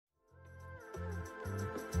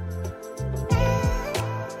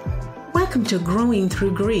Welcome to Growing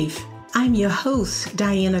Through Grief. I'm your host,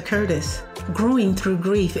 Diana Curtis. Growing Through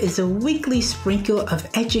Grief is a weekly sprinkle of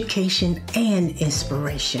education and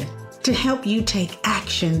inspiration to help you take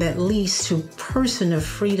action that leads to personal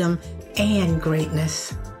freedom and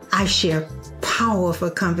greatness. I share powerful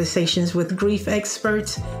conversations with grief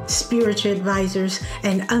experts, spiritual advisors,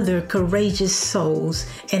 and other courageous souls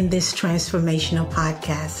in this transformational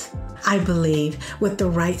podcast. I believe with the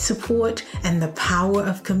right support and the power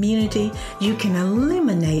of community, you can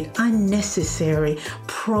eliminate unnecessary,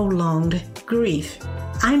 prolonged grief.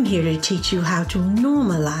 I'm here to teach you how to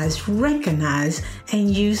normalize, recognize, and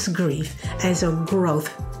use grief as a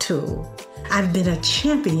growth tool. I've been a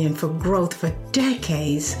champion for growth for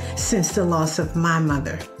decades since the loss of my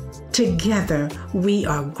mother. Together, we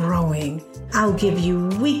are growing. I'll give you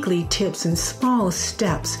weekly tips and small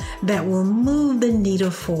steps that will move the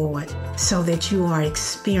needle forward so that you are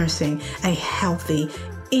experiencing a healthy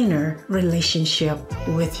inner relationship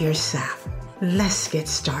with yourself. Let's get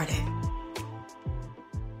started.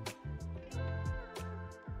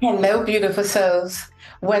 Hello, beautiful souls.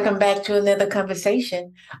 Welcome back to another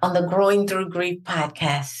conversation on the Growing Through Grief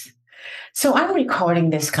podcast. So I'm recording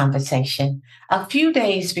this conversation a few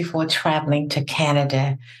days before traveling to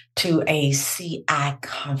Canada to a CI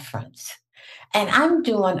conference. And I'm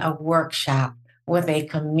doing a workshop with a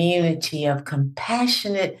community of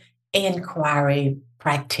compassionate inquiry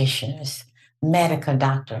practitioners, medical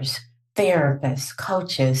doctors, therapists,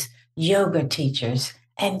 coaches, yoga teachers,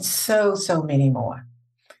 and so many more.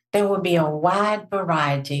 There will be a wide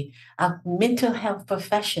variety of mental health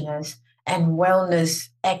professionals and wellness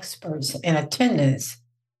experts in attendance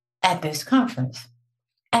at this conference.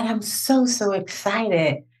 And I'm so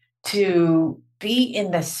excited to be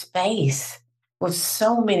in the space with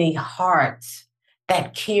so many hearts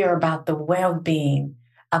that care about the well-being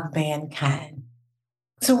of mankind.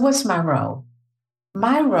 So what's my role?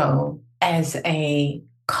 My role as a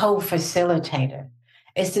co-facilitator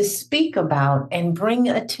is to speak about and bring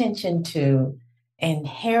attention to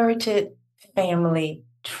inherited family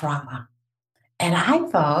trauma. And I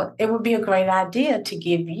thought it would be a great idea to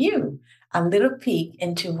give you a little peek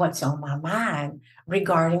into what's on my mind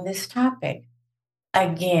regarding this topic.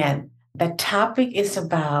 Again, the topic is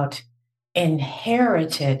about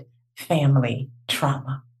inherited family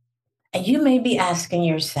trauma. And you may be asking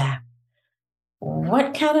yourself,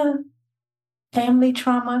 what kind of family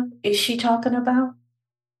trauma is she talking about?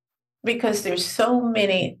 Because there's so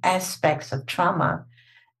many aspects of trauma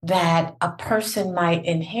that a person might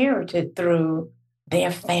inherit it through their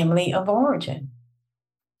family of origin,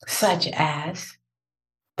 such as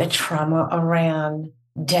the trauma around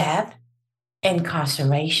death,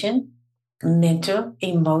 incarceration, mental,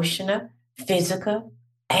 emotional, physical,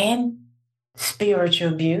 and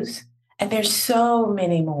spiritual abuse. And there's so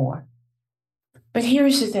many more. But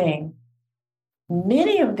here's the thing.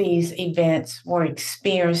 Many of these events were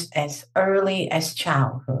experienced as early as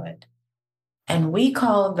childhood, and we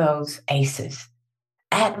call those ACEs,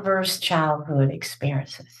 adverse childhood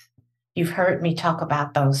experiences. You've heard me talk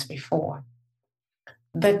about those before.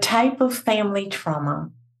 The type of family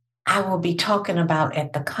trauma I will be talking about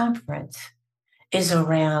at the conference is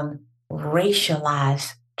around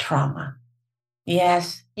racialized trauma.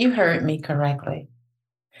 Yes, you heard me correctly.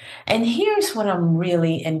 And here's what I'm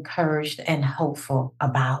really encouraged and hopeful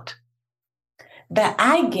about. That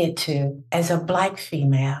I get to, as a Black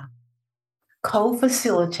female,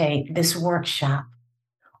 co-facilitate this workshop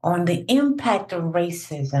on the impact of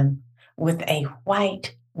racism with a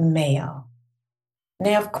white male.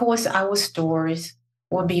 Now, of course, our stories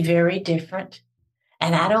will be very different.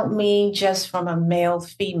 And I don't mean just from a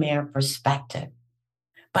male-female perspective.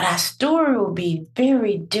 But our story will be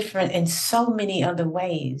very different in so many other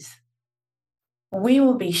ways. We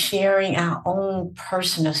will be sharing our own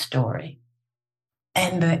personal story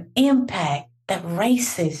and the impact that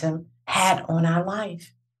racism had on our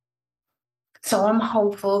life. So I'm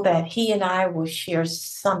hopeful that he and I will share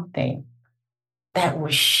something that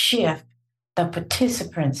will shift the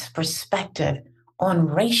participants' perspective on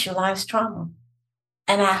racialized trauma.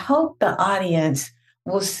 And I hope the audience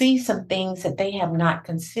will see some things that they have not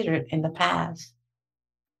considered in the past.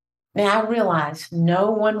 Now, I realize no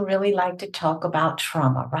one really likes to talk about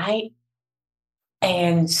trauma, right?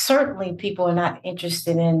 And certainly people are not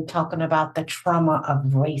interested in talking about the trauma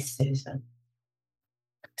of racism.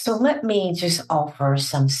 So let me just offer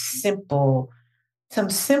some simple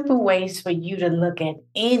ways for you to look at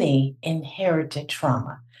any inherited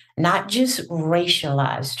trauma, not just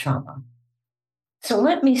racialized trauma. So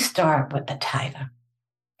let me start with the title.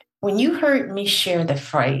 When you heard me share the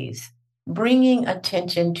phrase, bringing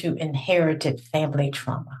attention to inherited family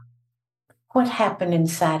trauma, What happened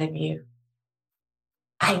inside of you?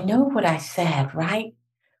 I know what I said, right?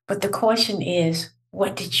 But the question is,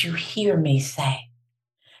 what did you hear me say?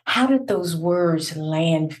 How did those words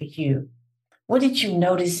land for you? What did you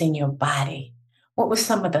notice in your body? What were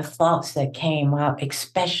some of the thoughts that came up,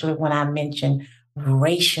 especially when I mentioned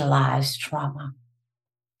racialized trauma?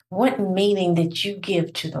 What meaning did you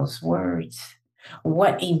give to those words?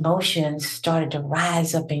 What emotions started to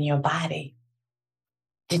rise up in your body?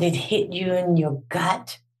 Did it hit you in your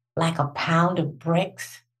gut like a pound of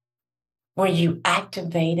bricks? Were you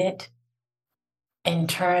activated in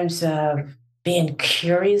terms of being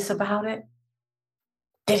curious about it?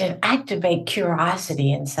 Did it activate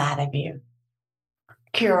curiosity inside of you?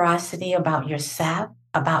 Curiosity about yourself,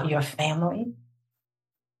 about your family?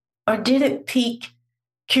 Or did it pique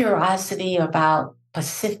curiosity about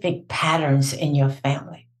specific patterns in your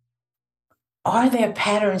family? Are there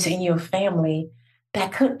patterns in your family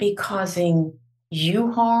that could be causing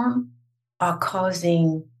you harm or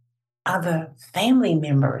causing other family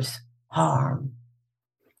members harm?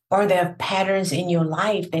 Are there patterns in your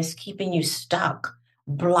life that's keeping you stuck,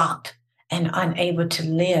 blocked, and unable to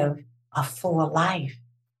live a full life?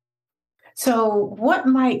 So, what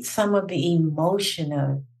might some of the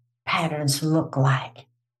emotional patterns look like?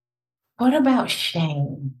 What about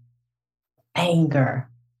shame, anger,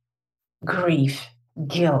 grief,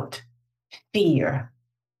 guilt, fear?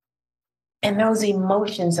 And those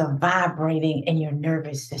emotions are vibrating in your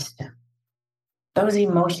nervous system. Those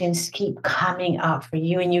emotions keep coming up for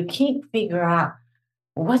you, and you can't figure out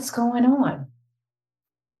what's going on.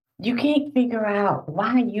 You can't figure out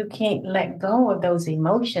why you can't let go of those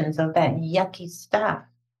emotions, of that yucky stuff.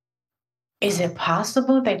 Is it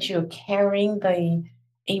possible that you're carrying the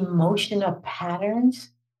emotional patterns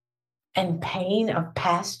and pain of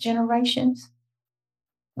past generations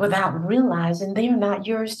without realizing they are not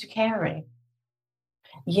yours to carry?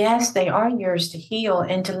 Yes, they are yours to heal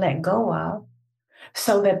and to let go of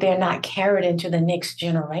so that they're not carried into the next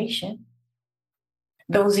generation.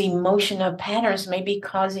 Those emotional patterns may be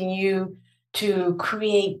causing you to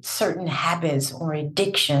create certain habits or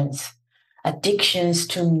addictions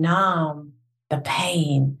to numb the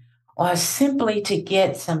pain or simply to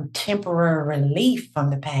get some temporary relief from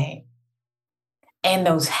the pain. And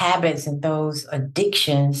those habits and those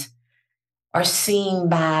addictions are seen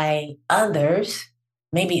by others,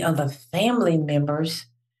 maybe other family members,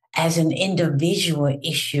 as an individual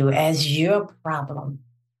issue, as your problem.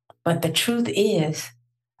 But the truth is,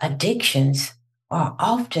 addictions are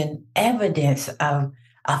often evidence of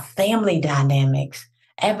family dynamics,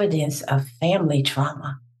 evidence of family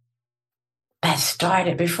trauma that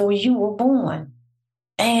started before you were born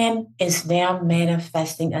and is now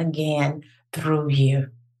manifesting again through you.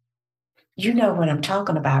 You know what I'm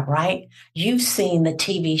talking about, right? You've seen the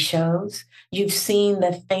TV shows. You've seen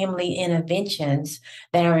the family interventions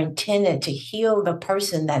that are intended to heal the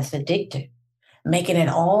person that's addicted, making it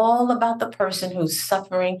all about the person who's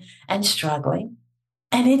suffering and struggling.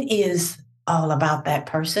 And it is all about that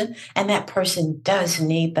person. And that person does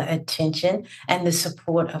need the attention and the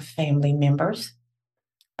support of family members.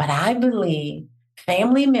 But I believe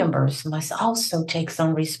family members must also take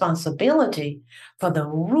some responsibility for the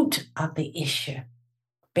root of the issue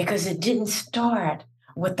because it didn't start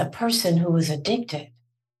with the person who was addicted.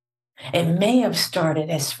 It may have started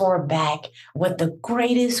as far back with the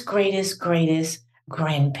greatest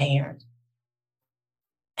grandparent.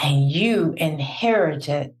 And you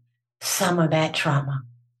inherited some of that trauma.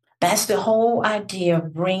 That's the whole idea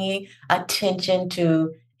of bringing attention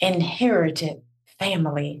to inherited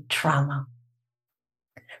family trauma.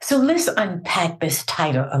 So let's unpack this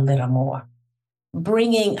title a little more.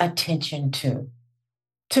 Bringing attention to.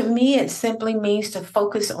 To me, it simply means to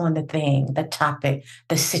focus on the thing, the topic,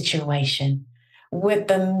 the situation, with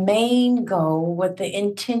the main goal, with the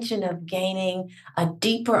intention of gaining a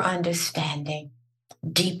deeper understanding,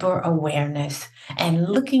 deeper awareness, and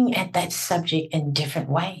looking at that subject in different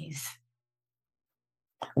ways.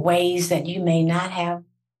 Ways that you may not have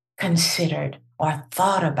considered or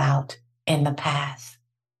thought about in the past.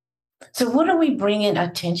 So, what are we bringing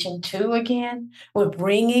attention to again? We're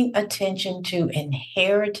bringing attention to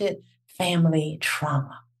inherited family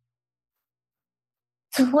trauma.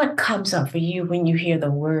 So, what comes up for you when you hear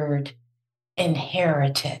the word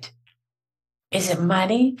inherited? Is it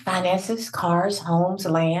money, finances, cars, homes,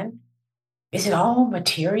 land? Is it all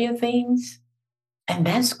material things? And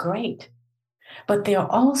that's great. But there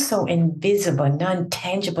are also invisible, non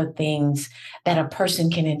tangible things that a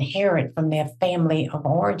person can inherit from their family of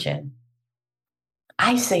origin.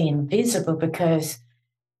 I say invisible because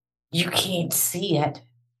you can't see it,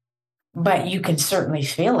 but you can certainly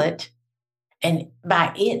feel it. And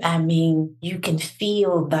by it, I mean you can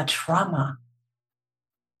feel the trauma.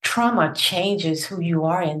 Trauma changes who you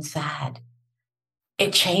are inside.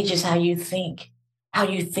 It changes how you think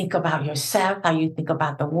about yourself, how you think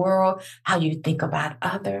about the world, how you think about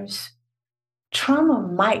others. Trauma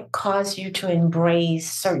might cause you to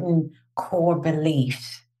embrace certain core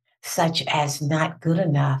beliefs, such as not good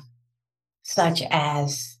enough, such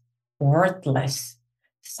as worthless,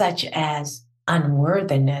 such as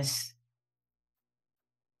unworthiness.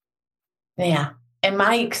 Now, in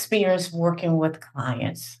my experience working with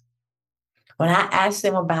clients, when I ask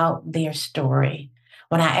them about their story,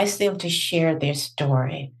 when I ask them to share their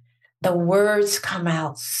story, the words come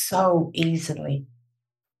out so easily.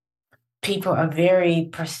 People are very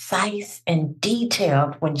precise and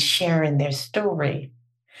detailed when sharing their story.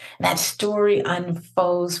 That story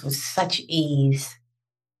unfolds with such ease.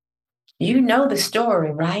 You know the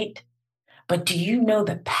story, right? But do you know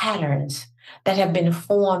the patterns that have been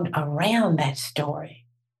formed around that story?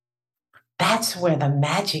 That's where the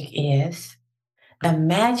magic is. The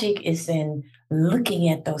magic is in looking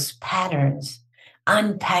at those patterns,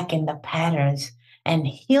 unpacking the patterns, and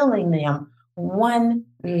healing them one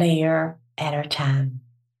layer at a time.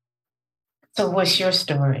 So, what's your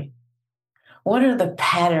story? What are the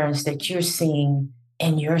patterns that you're seeing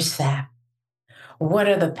in yourself? What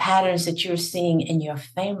are the patterns that you're seeing in your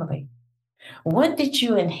family? What did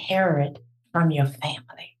you inherit from your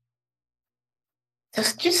family? So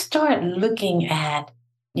just start looking at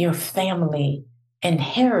your family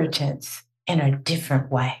inheritance in a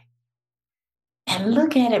different way and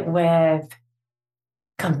look at it with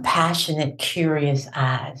compassionate, curious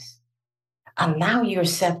eyes. Allow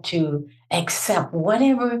yourself to accept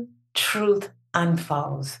whatever truth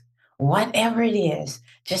unfolds, whatever it is.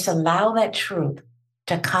 Just allow that truth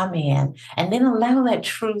to come in and then allow that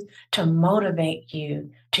truth to motivate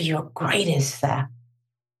you to your greatest self.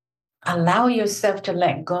 Allow yourself to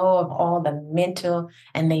let go of all the mental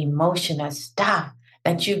and the emotional stuff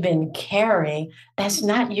that you've been carrying that's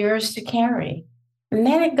not yours to carry.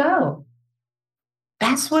 Let it go.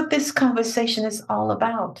 That's what this conversation is all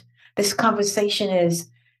about. This conversation is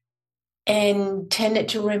intended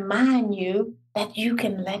to remind you that you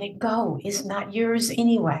can let it go. It's not yours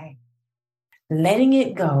anyway. Letting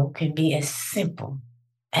it go can be as simple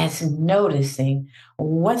as noticing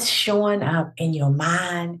what's showing up in your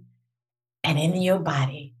mind and in your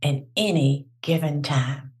body at any given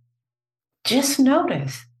time. Just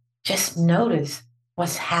notice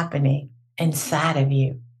what's happening inside of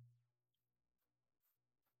you.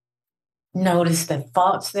 Notice the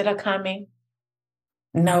thoughts that are coming.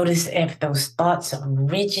 Notice if those thoughts are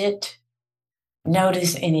rigid.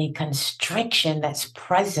 Notice any constriction that's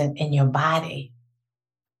present in your body.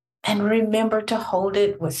 And remember to hold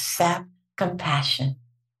it with self-compassion.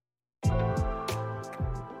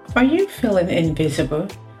 Are you feeling invisible?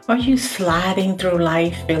 Are you sliding through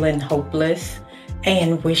life feeling hopeless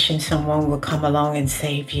and wishing someone would come along and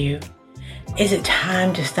save you? Is it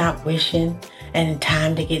time to stop wishing and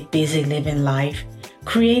time to get busy living life,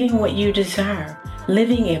 creating what you desire,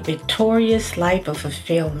 living a victorious life of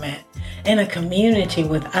fulfillment in a community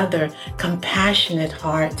with other compassionate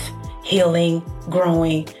hearts, healing,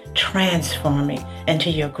 growing, transforming into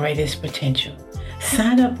your greatest potential?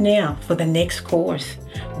 Sign up now for the next course,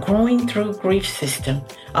 Growing Through Grief System,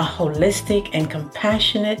 a holistic and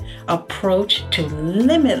compassionate approach to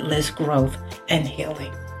limitless growth and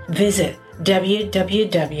healing. Visit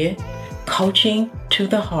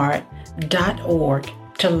www.coachingtotheheart.org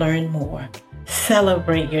to learn more.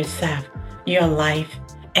 Celebrate yourself, your life,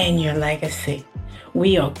 and your legacy.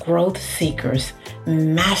 We are growth seekers,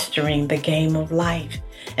 mastering the game of life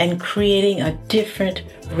and creating a different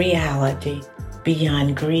reality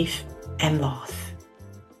beyond grief and loss.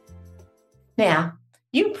 Now,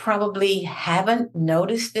 you probably haven't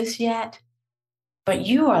noticed this yet, but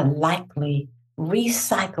you are likely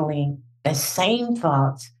recycling the same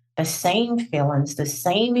thoughts, the same feelings, the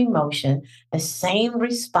same emotion, the same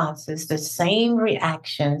responses, the same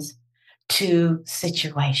reactions to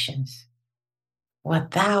situations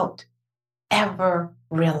without ever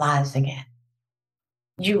realizing it.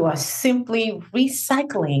 You are simply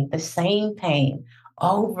recycling the same pain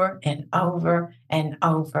over and over and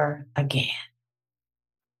over again.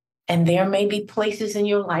 And there may be places in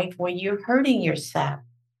your life where you're hurting yourself.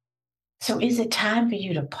 So is it time for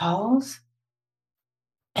you to pause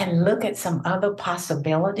and look at some other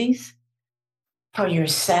possibilities for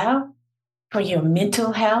yourself, for your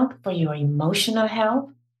mental health, for your emotional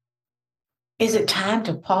health? Is it time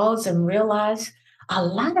to pause and realize a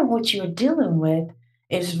lot of what you're dealing with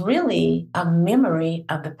is really a memory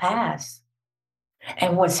of the past?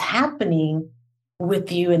 And what's happening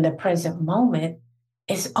with you in the present moment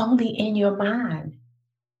is only in your mind.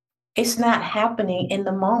 It's not happening in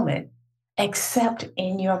the moment, except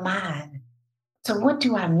in your mind. So, what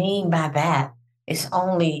do I mean by that? It's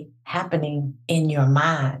only happening in your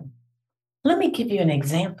mind. Let me give you an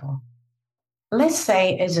example. Let's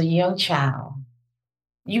say, as a young child,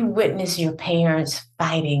 you witness your parents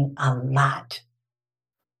fighting a lot,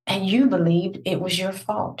 and you believed it was your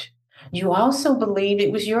fault. You also believed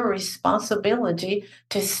it was your responsibility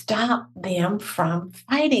to stop them from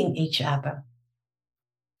fighting each other.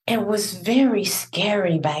 It was very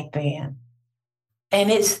scary back then. And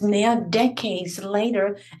it's now decades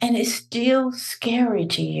later, and it's still scary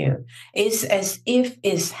to you. It's as if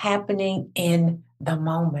it's happening in the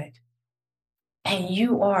moment. And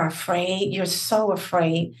you are afraid, you're so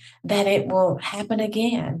afraid that it will happen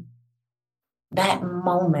again. That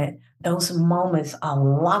moment, those moments are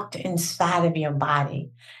locked inside of your body.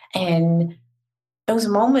 And those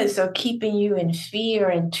moments are keeping you in fear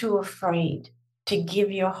and too afraid to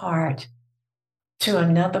give your heart to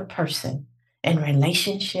another person in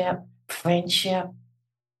relationship, friendship,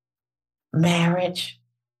 marriage,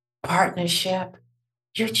 partnership.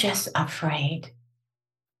 You're just afraid.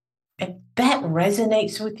 If that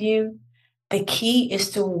resonates with you, the key is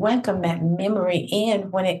to welcome that memory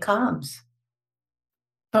in when it comes.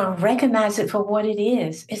 But recognize it for what it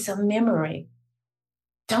is. It's a memory.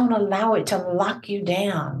 Don't allow it to lock you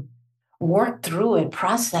down. Work through it,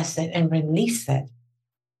 process it, and release it.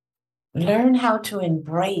 Learn how to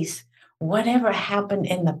embrace whatever happened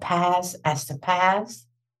in the past as the past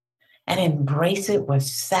and embrace it with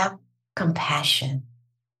self compassion.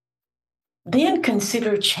 Then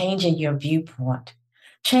consider changing your viewpoint,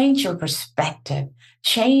 change your perspective,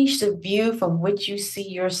 change the view from which you see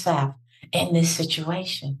yourself in this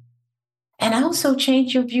situation. And also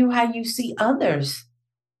change your view how you see others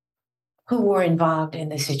who were involved in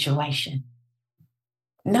the situation.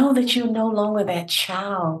 Know that you're no longer that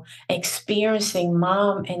child experiencing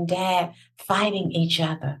mom and dad fighting each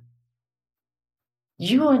other.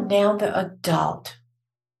 You are now the adult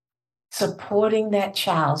supporting that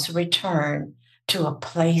child's return to a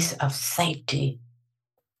place of safety.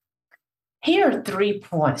 Here are 3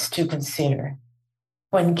 points to consider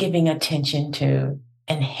when giving attention to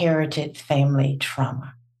inherited family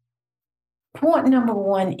trauma. Point number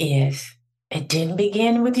 1 is it didn't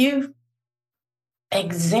begin with you.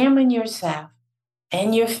 Examine yourself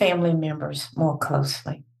and your family members more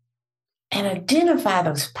closely and identify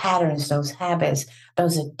those patterns, those habits,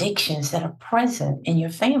 those addictions that are present in your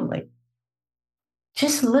family.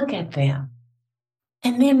 Just look at them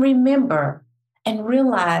and then remember and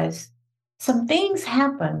realize some things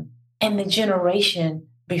happen in the generation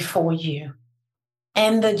before you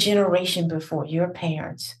and the generation before your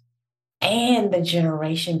parents and the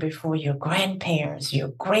generation before your grandparents, your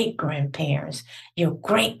great grandparents, your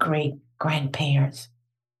great great grandparents.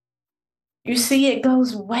 You see, it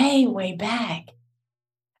goes way, way back.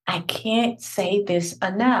 I can't say this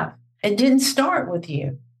enough. It didn't start with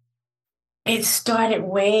you. It started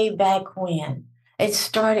way back when. It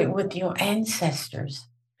started with your ancestors.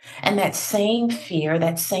 And that same fear,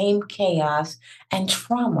 that same chaos and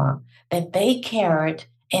trauma that they carried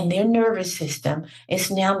in their nervous system is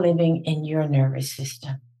now living in your nervous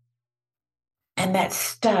system. And that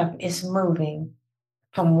stuff is moving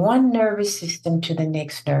from one nervous system to the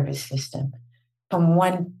next nervous system, from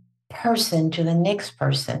one person to the next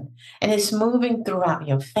person. And it's moving throughout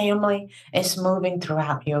your family, it's moving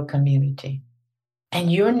throughout your community.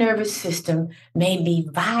 And your nervous system may be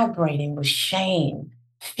vibrating with shame,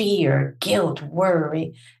 fear, guilt,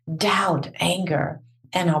 worry, doubt, anger,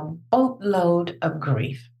 and a boatload of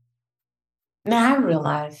grief. Now, I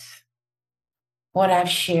realize what I've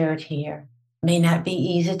shared here may not be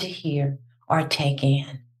easy to hear or take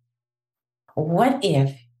in. What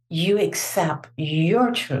if you accept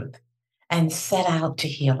your truth and set out to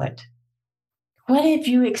heal it? What if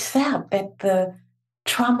you accept that the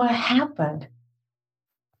trauma happened?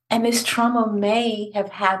 And this trauma may have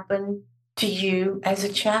happened to you as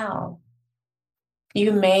a child.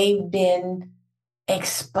 You may have been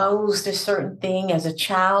exposed to certain thing as a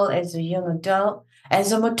child, as a young adult,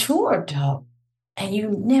 as a mature adult, and you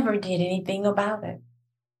never did anything about it.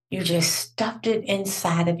 You just stuffed it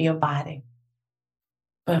inside of your body.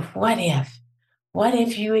 But what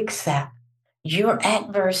if you accept your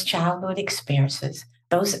adverse childhood experiences,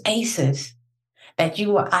 those ACEs that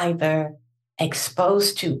you were either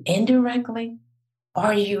exposed to indirectly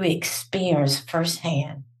or you experienced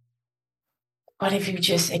firsthand? What if you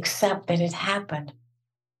just accept that it happened?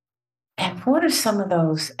 And what are some of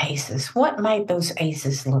those ACEs? What might those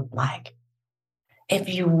ACEs look like? If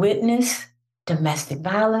you witness domestic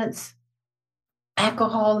violence,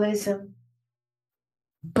 alcoholism,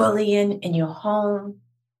 bullying in your home,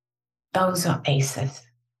 those are ACEs.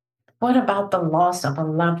 What about the loss of a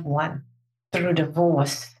loved one through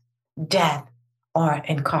divorce, death, or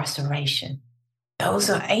incarceration? Those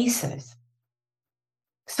are ACEs.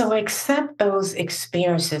 So accept those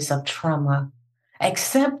experiences of trauma.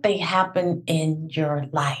 Accept they happen in your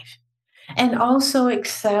life. And also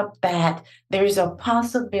accept that there's a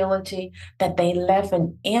possibility that they left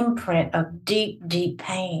an imprint of deep, deep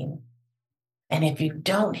pain. And if you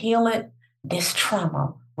don't heal it, this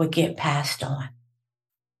trauma will get passed on.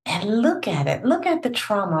 And look at it. Look at the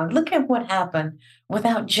trauma. Look at what happened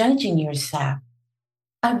without judging yourself.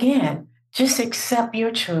 Again, just accept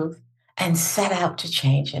your truth and set out to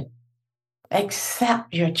change it.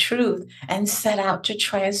 Accept your truth and set out to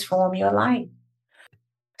transform your life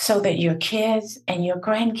so that your kids and your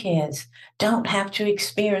grandkids don't have to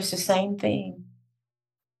experience the same thing.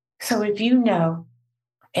 So if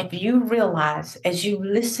you realize as you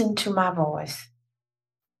listen to my voice,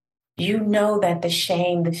 you know that the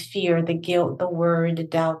shame, the fear, the guilt, the worry, the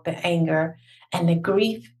doubt, the anger, and the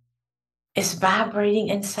grief is vibrating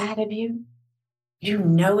inside of you. You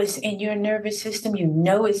know it's in your nervous system. You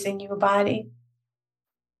know it's in your body.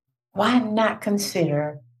 Why not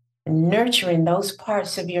consider nurturing those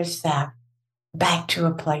parts of yourself back to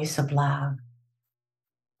a place of love?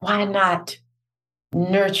 Why not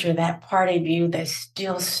nurture that part of you that's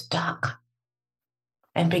still stuck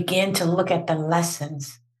and begin to look at the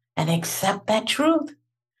lessons and accept that truth?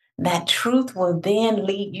 That truth will then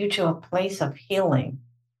lead you to a place of healing.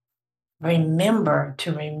 Remember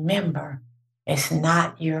it's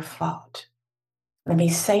not your fault. Let me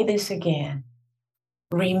say this again.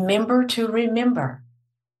 Remember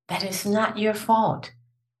that it's not your fault.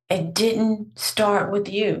 It didn't start with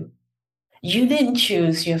you. You didn't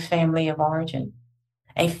choose your family of origin,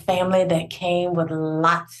 a family that came with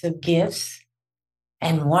lots of gifts,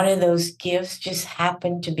 and one of those gifts just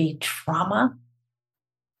happened to be trauma.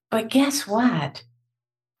 But guess what?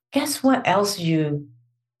 Guess what else you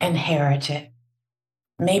inherited?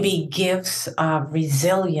 Maybe gifts of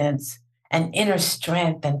resilience and inner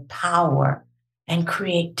strength and power and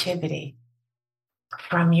creativity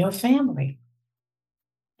from your family.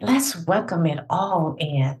 Let's welcome it all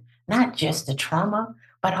in, not just the trauma,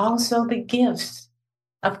 but also the gifts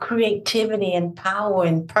of creativity and power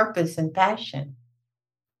and purpose and passion.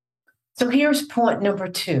 So here's point number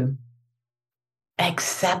 2,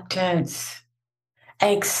 acceptance.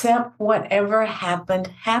 Accept whatever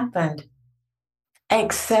happened.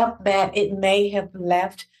 Accept that it may have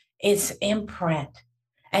left its imprint,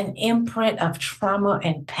 an imprint of trauma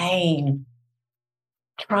and pain.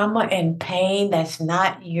 Trauma and pain that's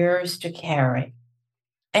not yours to carry.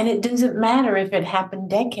 And it doesn't matter if it happened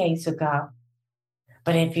decades ago.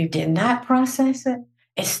 But if you did not process it,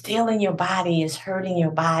 it's still in your body, it's hurting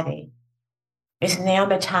your body. Is now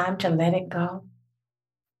the time to let it go?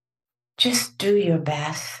 Just do your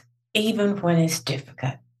best, even when it's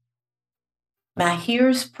difficult. Now,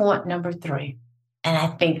 here's point number 3, and I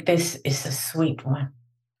think this is a sweet one.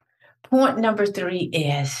 Point number 3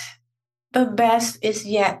 is the best is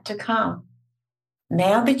yet to come.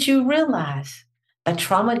 Now that you realize the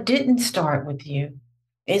trauma didn't start with you,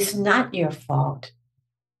 it's not your fault.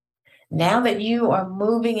 Now that you are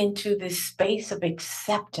moving into this space of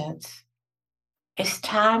acceptance, it's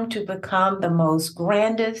time to become the most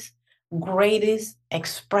grandest, greatest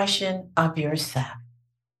expression of yourself.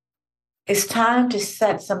 It's time to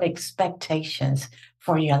set some expectations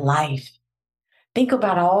for your life. Think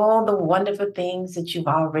about all the wonderful things that you've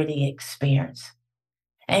already experienced.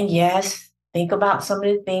 And yes, think about some of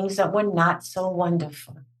the things that were not so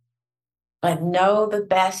wonderful. But know the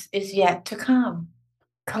best is yet to come.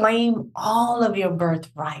 Claim all of your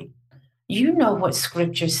birthright. You know what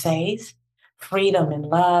scripture says. Freedom and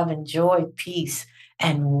love and joy, peace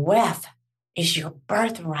and wealth is your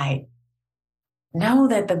birthright. Know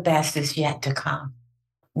that the best is yet to come.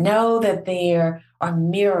 Know that there are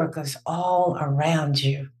miracles all around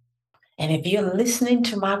you. And if you're listening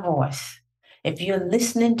to my voice, if you're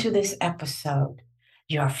listening to this episode,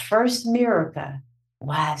 your first miracle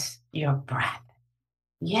was your breath.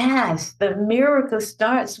 Yes, the miracle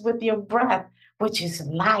starts with your breath, which is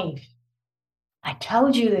life. I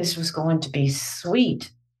told you this was going to be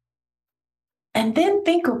sweet. And then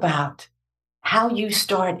think about how you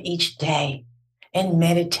start each day in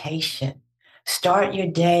meditation. Start your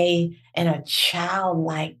day in a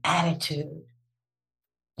childlike attitude.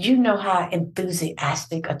 You know how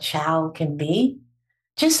enthusiastic a child can be.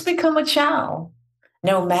 Just become a child.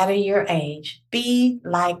 No matter your age, be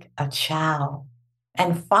like a child.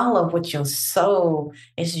 and follow what your soul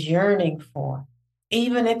is yearning for.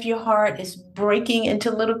 Even if your heart is breaking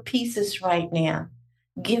into little pieces right now,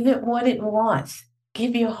 give it what it wants.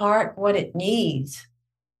 Give your heart what it needs.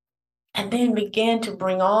 And then begin to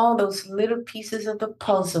bring all those little pieces of the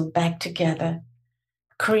puzzle back together.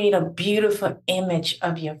 Create a beautiful image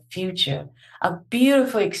of your future, a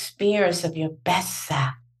beautiful experience of your best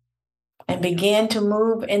self, and begin to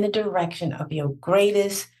move in the direction of your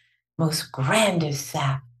greatest, most grandest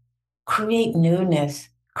self. Create newness,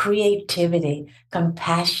 creativity,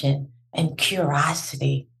 compassion, and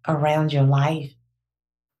curiosity around your life.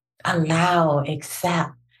 Allow,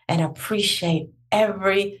 accept, and appreciate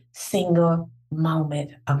every single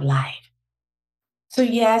moment of life. So,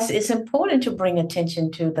 yes, it's important to bring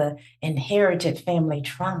attention to the inherited family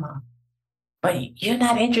trauma, but you're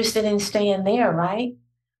not interested in staying there, right?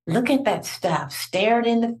 Look at that stuff, stare it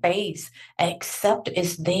in the face, accept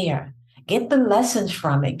it's there. Get the lessons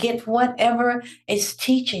from it, get whatever it's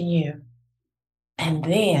teaching you, and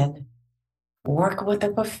then work with a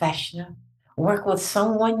professional, work with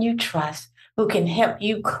someone you trust who can help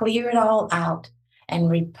you clear it all out and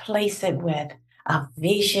replace it with a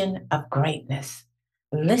vision of greatness.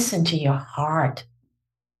 Listen to your heart.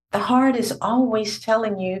 The heart is always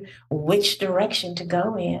telling you which direction to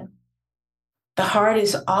go in. The heart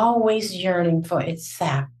is always yearning for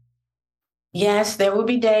itself. Yes, there will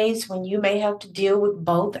be days when you may have to deal with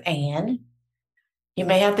both and. You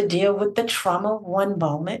may have to deal with the trauma one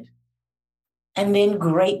moment and then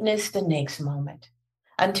greatness the next moment,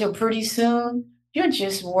 until pretty soon you're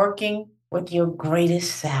just working with your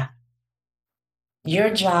greatest self.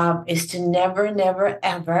 Your job is to never, never,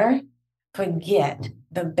 ever forget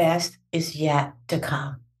the best is yet to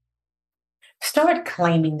come. Start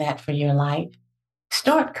claiming that for your life.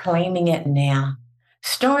 Start claiming it now.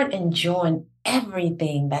 Start enjoying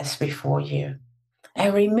everything that's before you.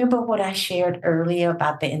 And remember what I shared earlier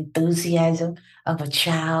about the enthusiasm of a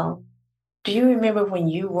child. Do you remember when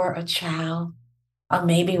you were a child, or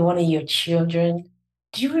maybe one of your children?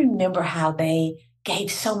 Do you remember how they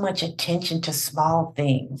gave so much attention to small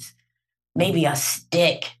things? Maybe a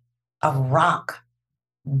stick, a rock,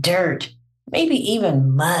 dirt, maybe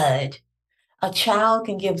even mud. A child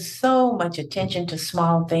can give so much attention to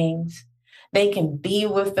small things. They can be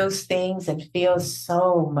with those things and feel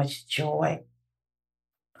so much joy.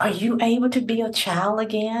 Are you able to be a child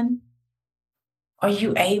again? Are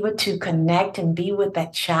you able to connect and be with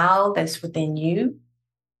that child that's within you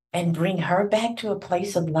and bring her back to a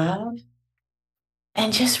place of love?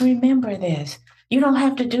 And just remember this, you don't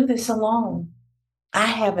have to do this alone. I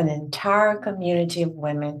have an entire community of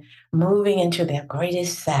women moving into their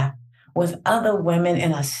greatest self with other women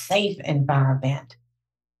in a safe environment.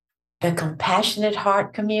 The Compassionate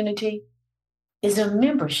Heart Community is a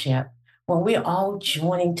membership where we're all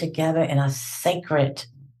joining together in a sacred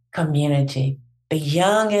community, the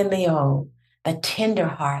young and the old, the tender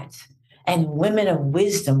hearts, and women of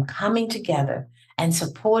wisdom coming together and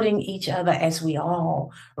supporting each other as we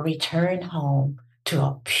all return home to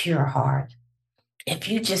a pure heart. If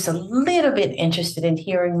you're just a little bit interested in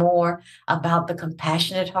hearing more about the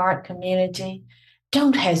Compassionate Heart Community,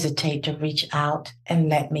 don't hesitate to reach out and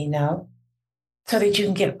let me know so that you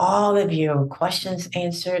can get all of your questions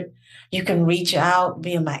answered. You can reach out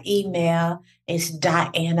via my email. It's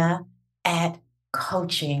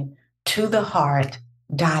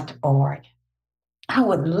diana@coachingtotheheart.org. I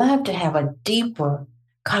would love to have a deeper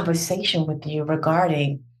conversation with you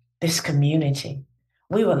regarding this community.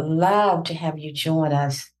 We would love to have you join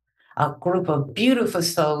us, a group of beautiful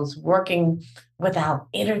souls working with our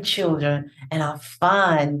inner children in a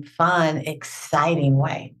fun, exciting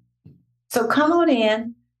way. So come on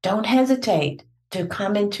in. Don't hesitate to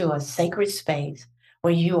come into a sacred space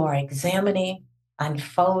where you are examining,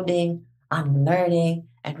 unfolding, unlearning,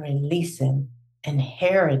 and releasing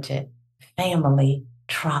inherited family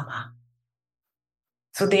trauma.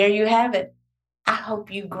 So there you have it. I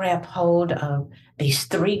hope you grab hold of these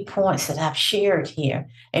 3 points that I've shared here.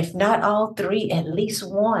 If not all 3, at least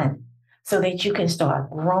one, so that you can start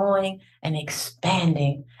growing and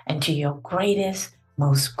expanding into your greatest,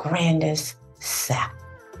 most grandest self.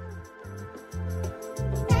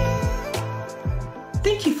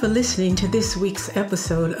 Thank you for listening to this week's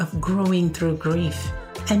episode of Growing Through Grief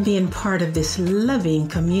and being part of this loving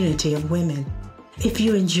community of women. If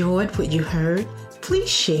you enjoyed what you heard, please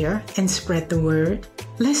share and spread the word.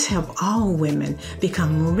 Let's help all women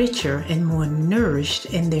become richer and more nourished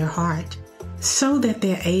in their heart so that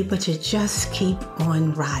they're able to just keep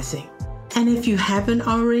on rising. And if you haven't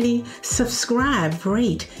already, subscribe,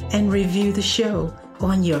 rate, and review the show.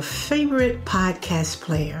 on your favorite podcast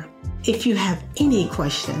player. If you have any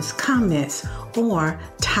questions, comments, or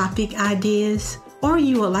topic ideas, or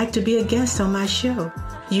you would like to be a guest on my show,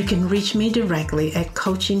 you can reach me directly at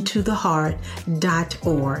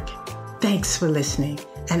coachingtotheheart.org. Thanks for listening,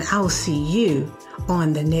 and I'll see you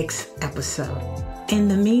on the next episode. In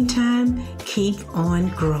the meantime, keep on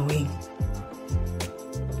growing.